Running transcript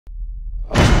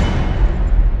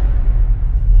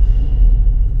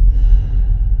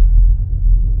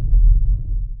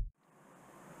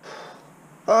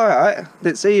Alright,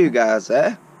 didn't see you guys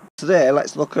there. Today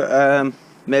let's look at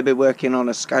maybe working on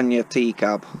a Scania T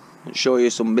cab and show you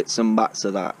some bits and bats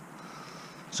of that.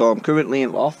 So I'm currently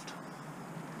in loft.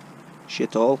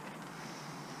 Shit all.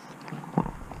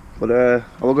 But we're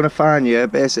going to find you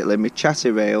basically my chassis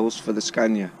rails for the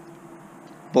Scania.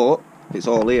 But it's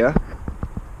all here.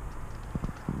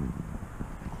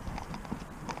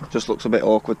 Just looks a bit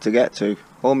awkward to get to.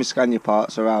 All my Scania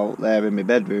parts are out there in my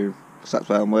bedroom, because that's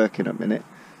where I'm working at the minute.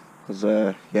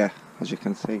 Because yeah, as you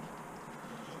can see,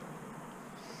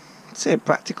 it's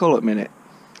practical at the minute,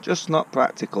 just not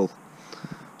practical.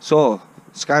 So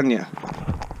Scania.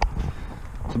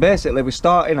 So basically we're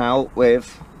starting out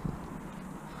with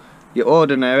your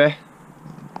ordinary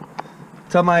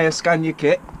Tamiya Scania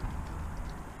kit,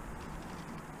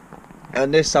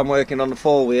 and this I'm working on the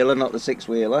 4-wheeler, not the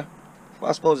 6-wheeler. But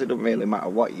I suppose it doesn't really matter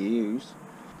what you use.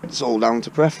 It's all down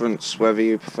to preference, whether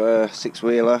you prefer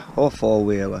 6-wheeler or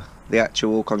 4-wheeler. The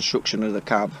actual construction of the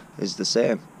cab is the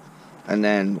same, and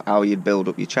then how you'd build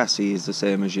up your chassis is the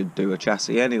same as you'd do a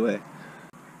chassis anyway.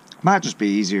 Might just be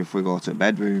easier if we go to a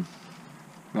bedroom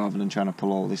rather than trying to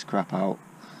pull all this crap out.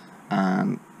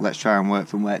 And let's try and work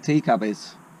from where T cab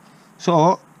is. So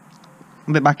I'll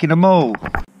be back in a mo.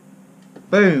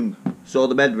 Boom. So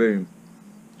the bedroom.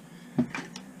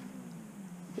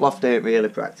 Loft ain't really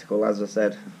practical, as I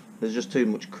said. There's just too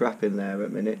much crap in there at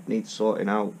the minute. Needs sorting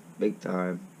out big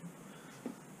time.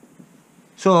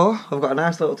 So I've got a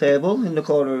nice little table in the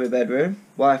corner of my bedroom.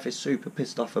 Wife is super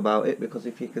pissed off about it, because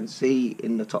if you can see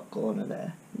in the top corner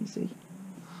there, you see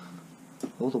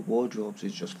all the wardrobes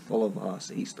is just full of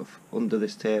RC stuff. Under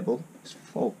this table it's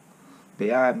full.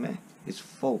 Behind me is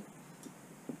full.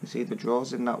 You see the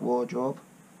drawers in that wardrobe?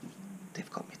 They've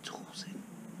got my tools in.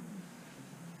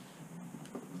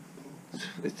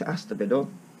 It has to be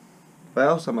done. What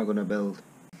else am I going to build?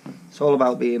 It's all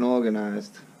about being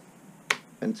organised.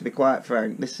 And to be quite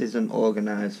frank, this isn't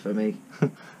organised for me.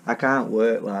 I can't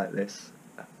work like this.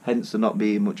 Hence there not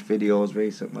being much videos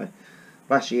recently.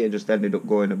 Last year just ended up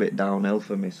going a bit downhill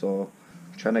for me, so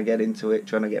trying to get into it,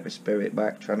 trying to get my spirit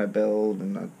back, trying to build,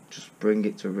 and I just bring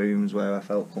it to rooms where I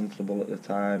felt comfortable at the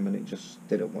time, and it just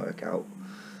didn't work out.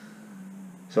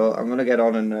 So I'm going to get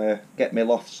on and get my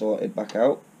loft sorted back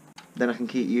out. Then I can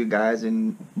keep you guys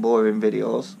in boring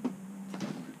videos,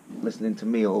 listening to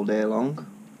me all day long.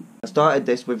 I started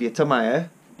this with your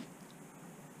Tamiya,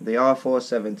 the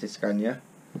R470 Scania.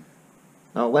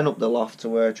 Now I went up the loft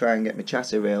to try and get my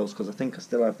chassis rails, because I think I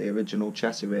still have the original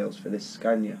chassis rails for this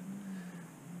Scania.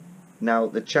 Now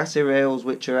the chassis rails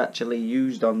which are actually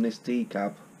used on this T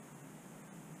cab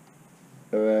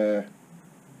are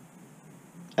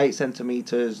 8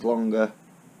 centimeters longer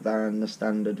than the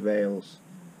standard rails.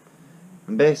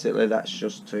 And basically that's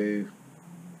just to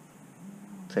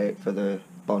take for the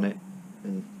bonnet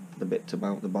and the bit to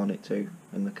mount the bonnet to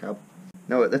and the cab.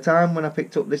 Now at the time when I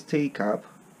picked up this T cab,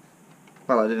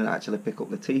 well, I didn't actually pick up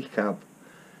the T cab.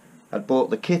 I'd bought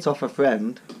the kit off a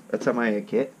friend, a Tamiya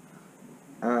kit,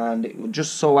 and it would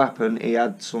just so happen he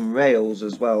had some rails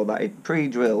as well that he'd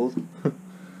pre-drilled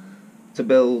to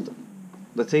build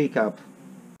the T cab.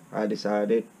 I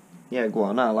decided, yeah, go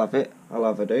on, I'll have it, I'll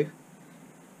have a do.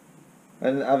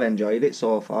 And I've enjoyed it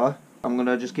so far. I'm going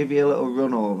to just give you a little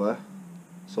run over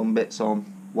some bits on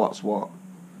what's what,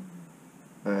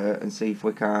 and see if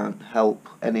we can't help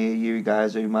any of you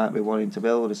guys who might be wanting to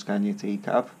build a Scania T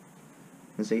cab,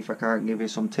 and see if I can't give you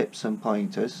some tips and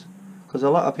pointers, because a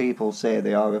lot of people say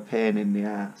they are a pain in the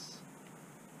ass,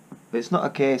 but it's not a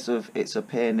case of it's a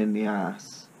pain in the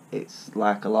ass. It's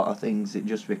like a lot of things, it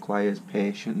just requires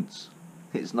patience.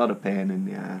 It's not a pain in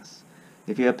the ass.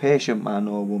 If you're a patient man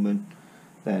or woman,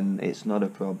 then it's not a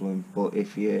problem, but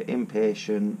if you're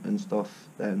impatient and stuff,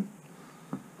 then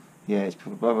yeah, it's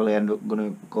probably end up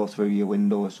gonna go through your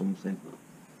window or something.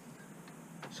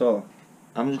 So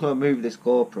I'm just gonna move this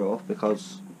GoPro,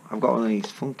 because I've got one of these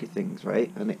funky things,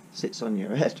 right, and it sits on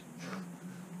your head.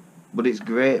 But it's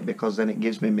great because then it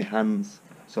gives me my hands.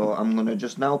 So I'm gonna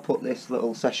just now put this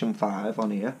little session 5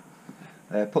 on here,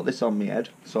 put this on my head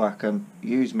so I can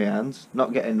use my hands,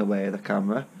 not get in the way of the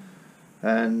camera,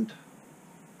 and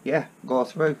yeah, go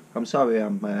through. I'm sorry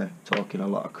I'm talking a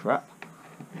lot of crap,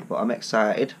 but I'm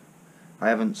excited. I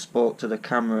haven't spoke to the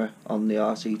camera on the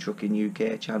RC Truckin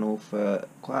UK channel for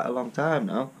quite a long time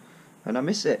now, and I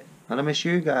miss it, and I miss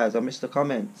you guys, I miss the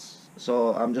comments.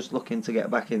 So I'm just looking to get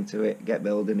back into it, get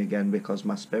building again, because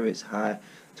my spirit's high.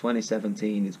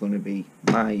 2017 is going to be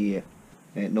my year.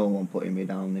 Ain't no one putting me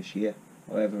down this year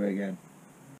or ever again.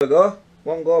 There we go,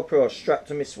 one GoPro strapped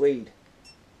to my Swede.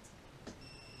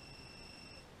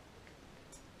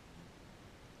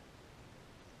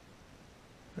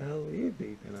 The hell were you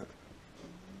beeping at?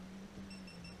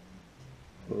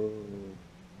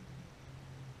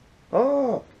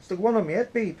 Oh, it's the one on my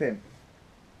head beeping.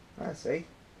 I see.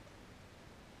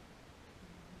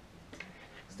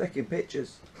 It's taking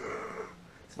pictures.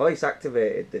 It's voice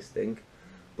activated, this thing.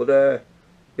 But the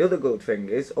other good thing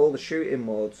is all the shooting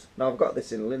modes. Now I've got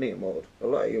this in linear mode. A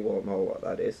lot of you won't know what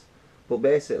that is. But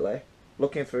basically,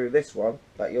 looking through this one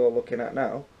that you're looking at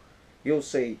now, you'll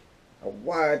see a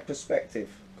wide perspective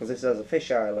because this has a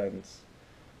fisheye lens.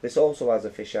 This also has a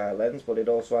fisheye lens, but it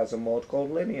also has a mode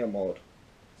called linear mode.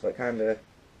 So it kind of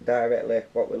directly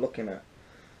what we're looking at.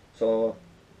 So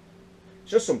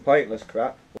it's just some pointless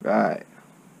crap. Right.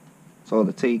 So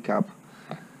the T-cab.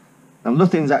 Now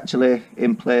nothing's actually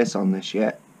in place on this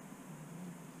yet.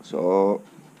 So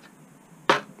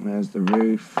there's the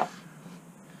roof.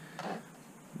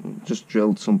 Just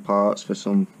drilled some parts for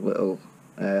some little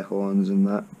air horns and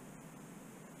that.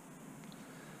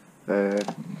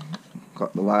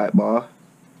 Got the light bar.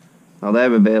 Now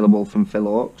they're available from Phil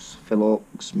Oaks. Phil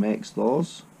Oaks makes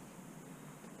those.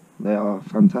 They are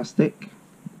fantastic.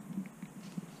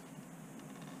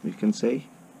 You can see.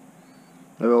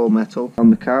 They're all metal. On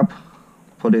the cab,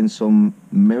 put in some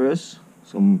mirrors,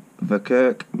 some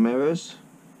Verkerk mirrors.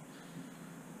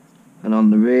 And on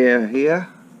the rear here,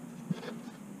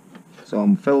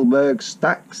 some Filberg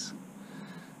stacks,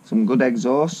 some good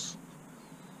exhausts,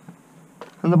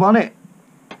 and the bonnet,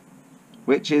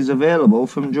 which is available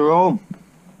from Jerome.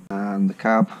 And the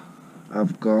cab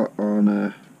I've got on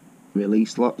a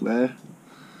release lock there.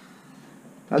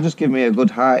 That just give me a good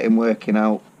height in working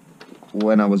out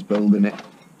when I was building it.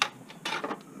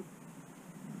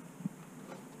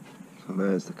 So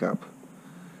there's the cab.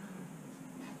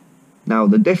 Now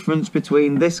the difference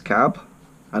between this cab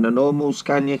and a normal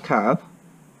Scania cab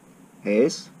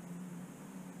is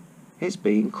it's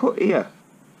being cut here.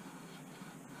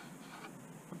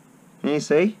 Can you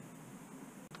see?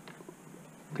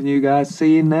 Can you guys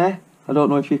see in there? I don't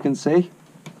know if you can see.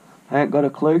 I ain't got a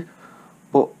clue.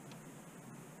 But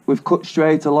we've cut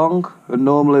straight along and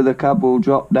normally the cab will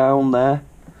drop down there.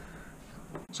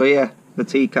 So yeah, the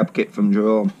T-cab kit from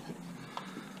Jerome.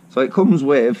 So it comes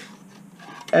with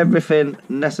everything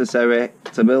necessary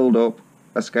to build up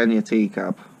a Scania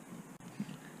T-cab.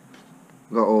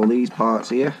 Got all these parts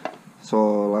here.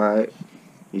 So like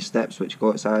your steps which go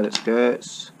outside at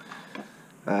skirts.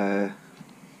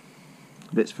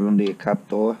 Bits for under your cab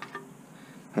door,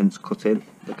 hence cutting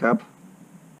the cab.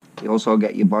 You also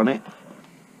get your bonnet,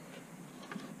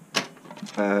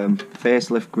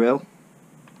 facelift grille.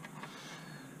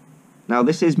 Now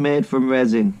this is made from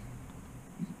resin,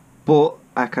 but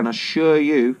I can assure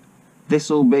you this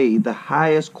will be the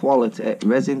highest quality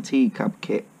resin T-cab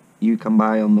kit you can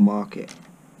buy on the market.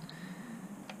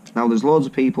 Now there's loads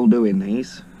of people doing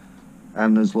these,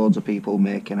 and there's loads of people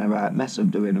making a right mess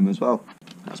of doing them as well.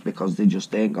 That's because they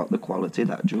just ain't got the quality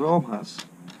that Jerome has.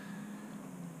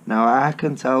 Now I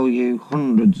can tell you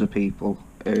hundreds of people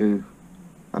who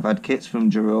have had kits from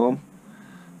Jerome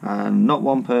and not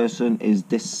one person is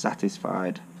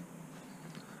dissatisfied.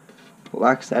 But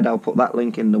like I said, I'll put that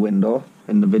link in the window,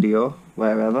 in the video,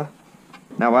 wherever.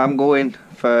 Now I'm going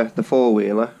for the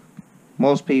four-wheeler.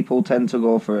 Most people tend to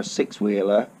go for a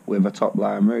six-wheeler with a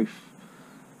top-line roof.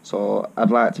 So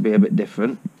I'd like to be a bit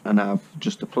different and have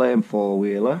just a plain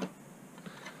four-wheeler,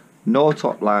 no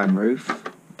top-line roof,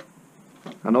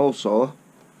 and also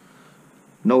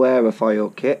no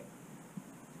aerofoil kit,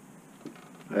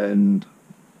 and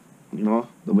you know,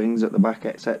 the wings at the back,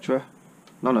 etc.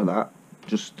 None of that,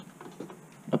 just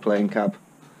a plain cab.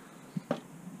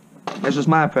 It's just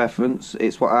my preference,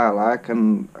 it's what I like,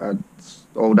 and it's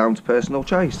all down to personal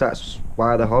choice. That's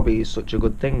why the hobby is such a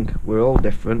good thing. We're all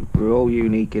different, we're all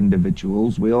unique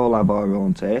individuals, we all have our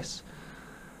own tastes,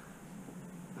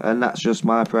 and that's just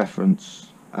my preference.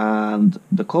 And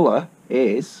the colour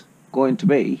is going to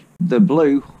be the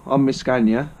blue on my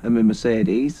Scania and my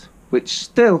Mercedes, which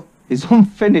still is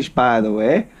unfinished, by the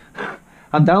way.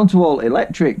 I'm down to all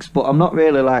electrics, but I'm not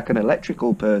really like an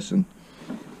electrical person.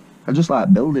 I just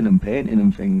like building and painting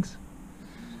and things.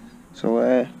 So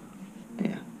yeah,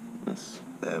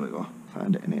 there we go,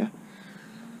 find it in here.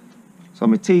 So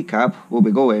my T-cab will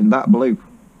be going that blue.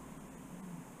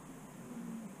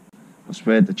 I've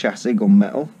sprayed the chassis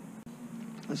gunmetal.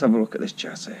 Let's have a look at this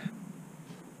chassis.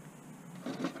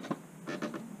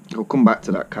 I'll come back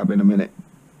to that cab in a minute.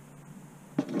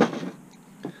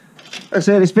 Like I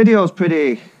say, this video is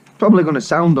probably going to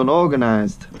sound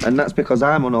unorganised, and that's because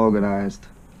I'm unorganised.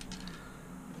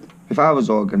 If I was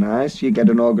organised, you'd get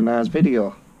an organised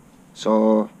video.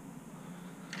 So,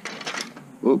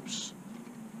 oops,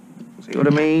 see what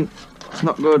I mean? It's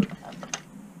not good.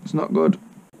 It's not good.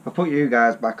 I'll put you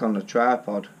guys back on the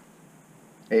tripod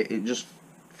it just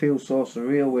feels so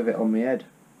surreal with it on my head.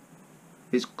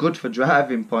 It's good for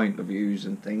driving point of views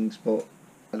and things, but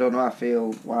I don't know how I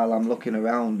feel while I'm looking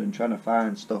around and trying to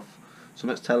find stuff.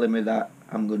 Something's telling me that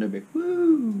I'm going to be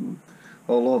woo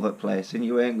all over the place, and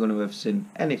you ain't going to have seen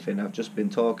anything I've just been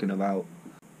talking about.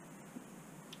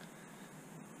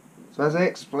 So as I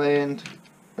explained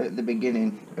at the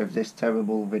beginning of this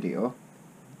terrible video,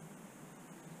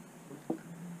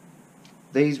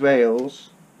 these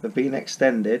rails have been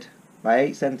extended by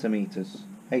 8 centimetres,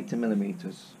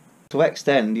 80mm. To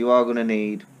extend, you are going to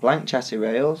need blank chassis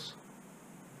rails,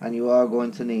 and you are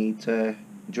going to need to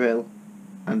drill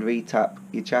and re-tap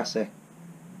your chassis.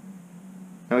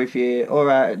 Now if you're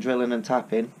alright at drilling and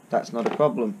tapping, that's not a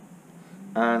problem.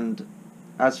 And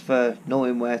as for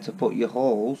knowing where to put your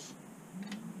holes,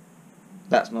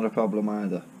 that's not a problem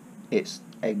either. It's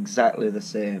exactly the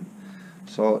same.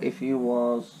 So if you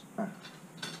was...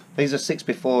 these are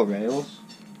 6x4 rails.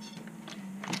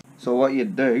 So what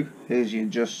you'd do is you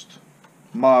just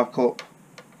mark up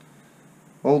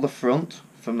all the front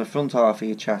from the front half of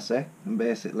your chassis and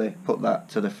basically put that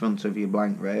to the front of your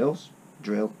blank rails,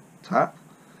 drill, tap,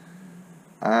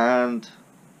 and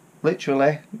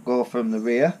literally go from the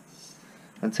rear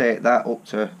and take that up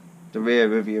to the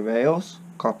rear of your rails,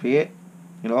 copy it,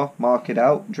 you know, mark it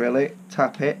out, drill it,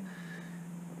 tap it.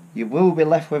 You will be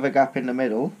left with a gap in the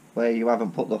middle where you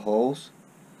haven't put the holes,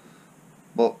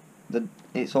 but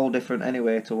it's all different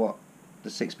anyway to what the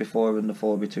 6x4 and the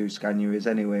 4x2 Scania is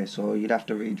anyway, so you'd have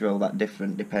to re-drill that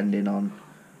different depending on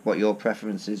what your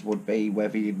preferences would be,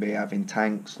 whether you'd be having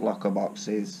tanks, locker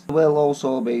boxes. There will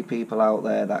also be people out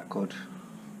there that could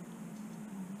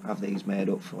have these made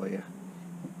up for you.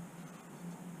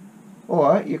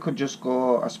 Or you could just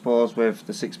go, I suppose, with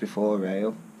the 6x4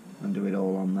 rail and do it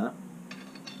all on that.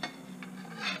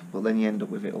 But then you end up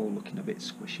with it all looking a bit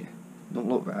squishy. Don't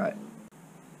look right.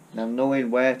 Now,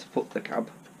 knowing where to put the cab,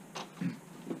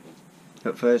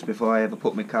 at first before I ever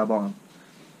put my cab on,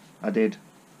 I did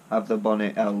have the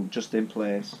bonnet held just in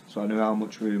place, so I knew how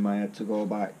much room I had to go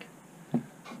back,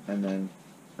 and then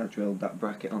I drilled that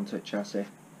bracket onto the chassis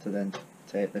to then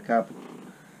take the cab.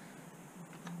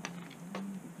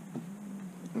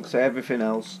 And so everything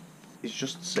else is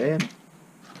just the same.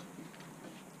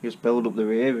 You just build up the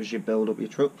rear as you build up your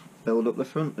truck, build up the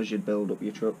front as you build up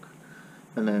your truck,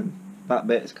 and then that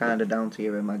bit is kind of down to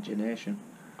your imagination.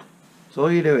 So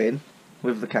all you're doing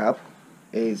with the cab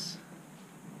is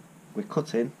we're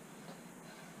cutting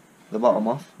the bottom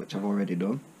off, which I've already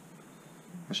done.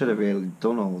 I should have really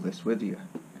done all this with you,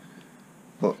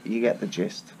 but you get the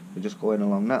gist. We're just going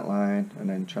along that line and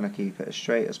then trying to keep it as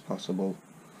straight as possible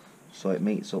so it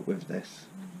meets up with this.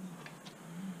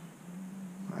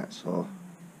 Right, so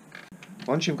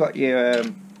once you've got your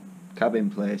cab in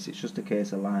place, it's just a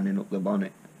case of lining up the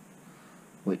bonnet,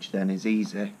 which then is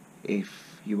easy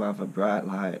if you have a bright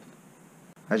light.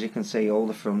 As you can see, all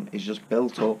the front is just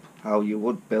built up how you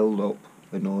would build up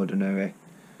an ordinary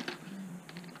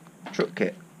truck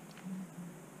kit.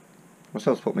 I'm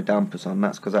supposed to put my dampers on,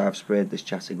 that's because I've sprayed this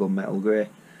chassis gunmetal grey,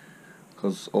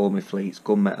 because all my fleet's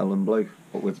gunmetal and blue,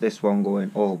 but with this one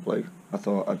going all blue, I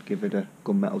thought I'd give it a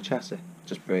gunmetal chassis,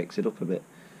 just breaks it up a bit.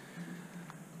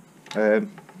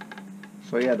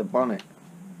 So yeah, the bonnet.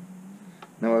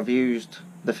 Now I've used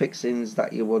the fixings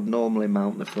that you would normally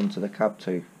mount the front of the cab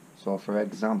to. So for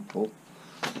example,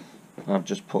 I've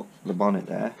just put the bonnet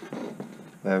there,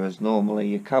 whereas normally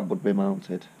your cab would be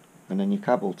mounted and then your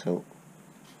cab will tilt.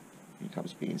 Your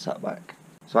cab's being sat back.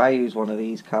 So I use one of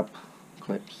these cab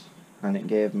clips and it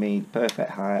gave me the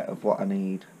perfect height of what I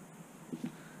need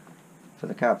for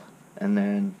the cab. And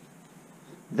then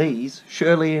these,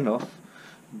 surely enough,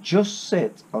 just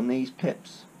sit on these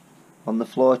pips on the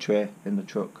floor tray in the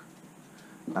truck,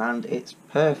 and it's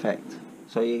perfect.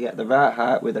 So you get the right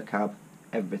height with the cab,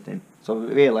 everything. So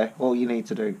really all you need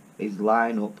to do is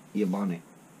line up your bonnet.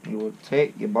 You would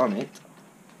take your bonnet,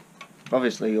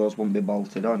 obviously yours won't be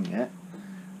bolted on yet.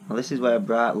 Now this is where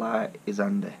bright light is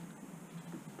handy.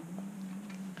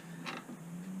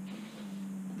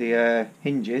 The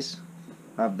hinges,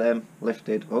 have them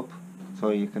lifted up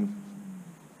so you can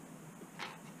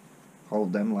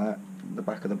hold them like the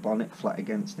back of the bonnet flat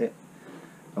against it,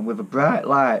 and with a bright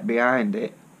light behind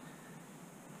it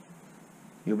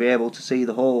you'll be able to see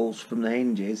the holes from the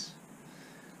hinges,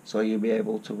 so you'll be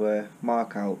able to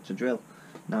mark out to drill.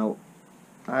 Now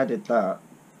I did that.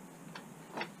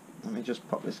 Let me just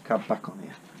pop this cab back on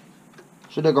here.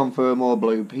 Should have gone for a more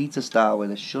Blue Peter style with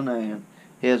this, shouldn't I? And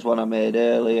here's one I made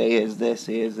earlier, here's this,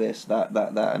 that,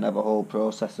 and have a whole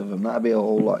process of them. That'd be a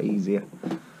whole lot easier.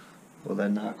 But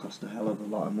then that cost a hell of a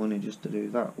lot of money just to do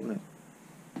that, wouldn't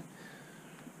it?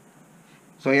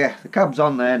 So yeah, the cab's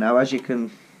on there now, as you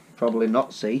can probably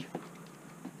not see,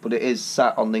 but it is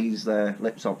sat on these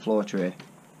lipstop floor tray.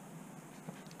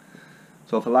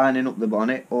 So for lining up the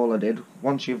bonnet, all I did,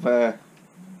 once you've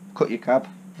cut your cab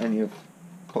and you've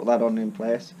put that on in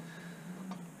place,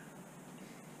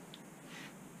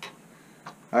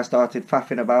 I started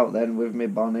faffing about then with my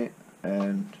bonnet,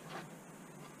 and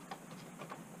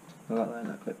I got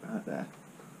that clip right there.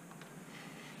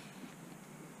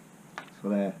 So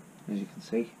there, as you can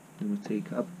see, in the T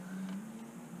cab.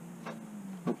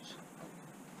 Oops.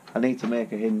 I need to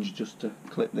make a hinge just to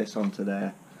clip this onto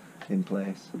there in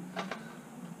place.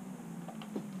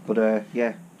 But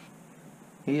yeah,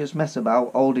 you just mess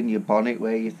about holding your bonnet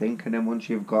where you think, and then once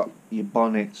you've got your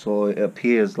bonnet so it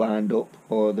appears lined up,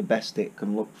 or the best it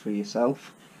can look for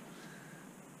yourself,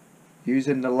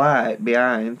 using the light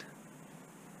behind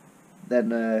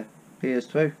then peers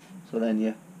through. So then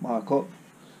you mark up,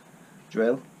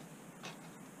 drill,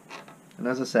 and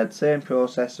as I said, same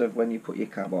process of when you put your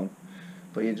cab on,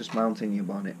 but you're just mounting your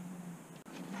bonnet.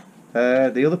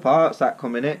 The other parts that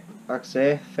come in it, like I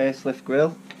say, facelift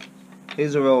grille.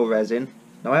 These are all resin.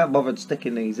 Now I haven't bothered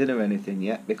sticking these in or anything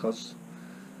yet, because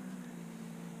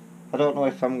I don't know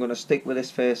if I'm going to stick with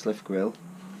this facelift grille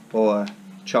or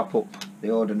chop up the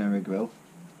ordinary grille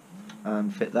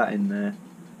and fit that in there.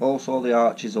 Also the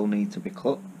arches will need to be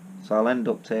cut, so I'll end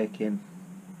up taking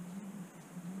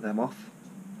them off,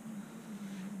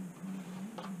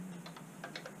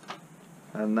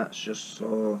 and that's just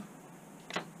so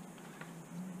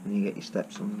when you get your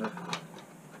steps under.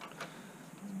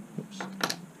 Oops,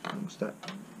 wrong step.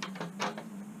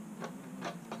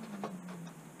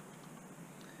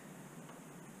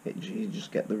 You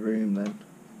just get the room then.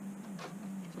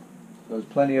 There's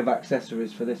plenty of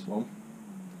accessories for this one.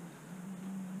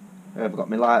 I've got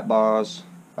my light bars,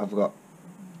 I've got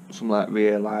some like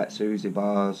rear light Susie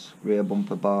bars, rear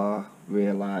bumper bar,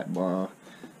 rear light bar.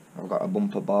 I've got a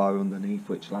bumper bar underneath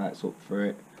which lights up for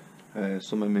it.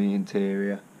 Some of my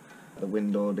interior. The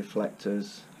window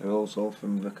deflectors are also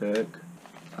from Verkerk.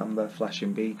 Amber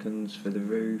flashing beacons for the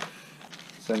roof.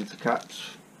 Centre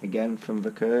caps again from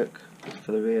Verkerk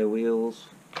for the rear wheels.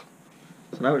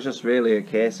 So now it's just really a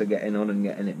case of getting on and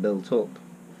getting it built up.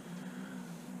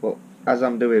 But as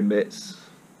I'm doing bits,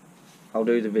 I'll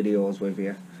do the videos with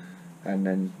you, and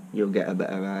then you'll get a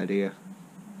better idea.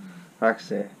 Like I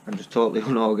say, I'm just totally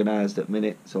unorganised at the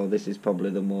minute, so this is probably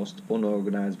the most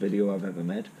unorganised video I've ever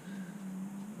made.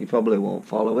 You probably won't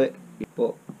follow it,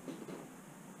 but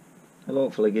I'll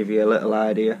hopefully give you a little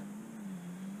idea.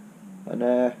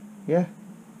 And yeah,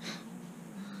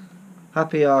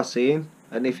 happy RCing,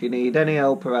 and if you need any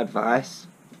help or advice,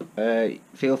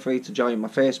 feel free to join my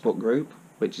Facebook group,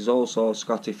 which is also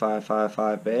Scotty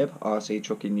 555 Babe, RC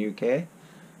Trucking UK.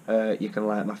 You can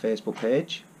like my Facebook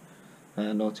page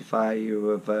and notify you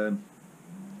of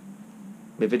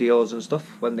my videos and stuff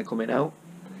when they're coming out.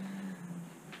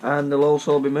 And there'll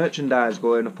also be merchandise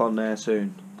going up on there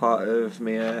soon, part of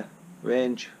my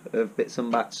range of bits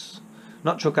and bats.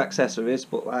 Not truck accessories,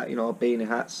 but like, you know, beanie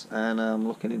hats, and I'm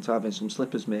looking into having some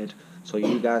slippers made, so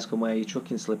you guys can wear your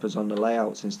trucking slippers on the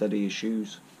layouts instead of your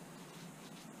shoes.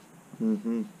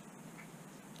 That'd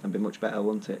be much better,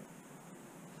 wouldn't it?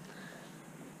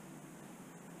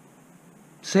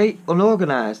 See,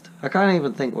 unorganised. I can't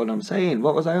even think what I'm saying.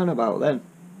 What was I on about then?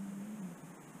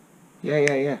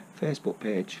 Yeah. Facebook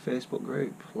page, Facebook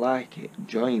group. Like it,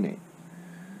 join it.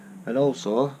 And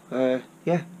also,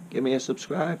 yeah, give me a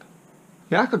subscribe.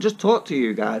 Yeah, I could just talk to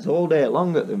you guys all day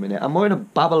long at the minute. I'm more in a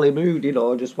babbly mood, you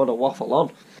know, just want to waffle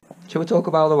on. Shall we talk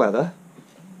about the weather?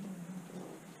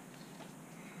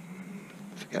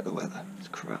 Forget the weather, it's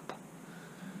crap.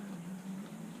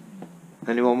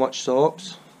 Anyone watch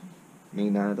soaps? Me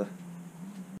neither.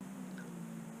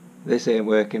 This ain't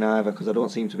working either because I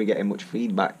don't seem to be getting much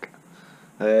feedback.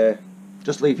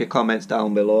 Just leave your comments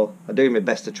down below. I do my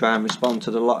best to try and respond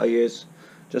to the lot of yous.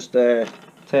 Just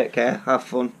take care, have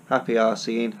fun, happy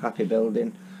RCing, happy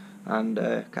building, and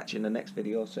catch you in the next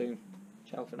video soon.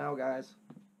 Ciao for now, guys.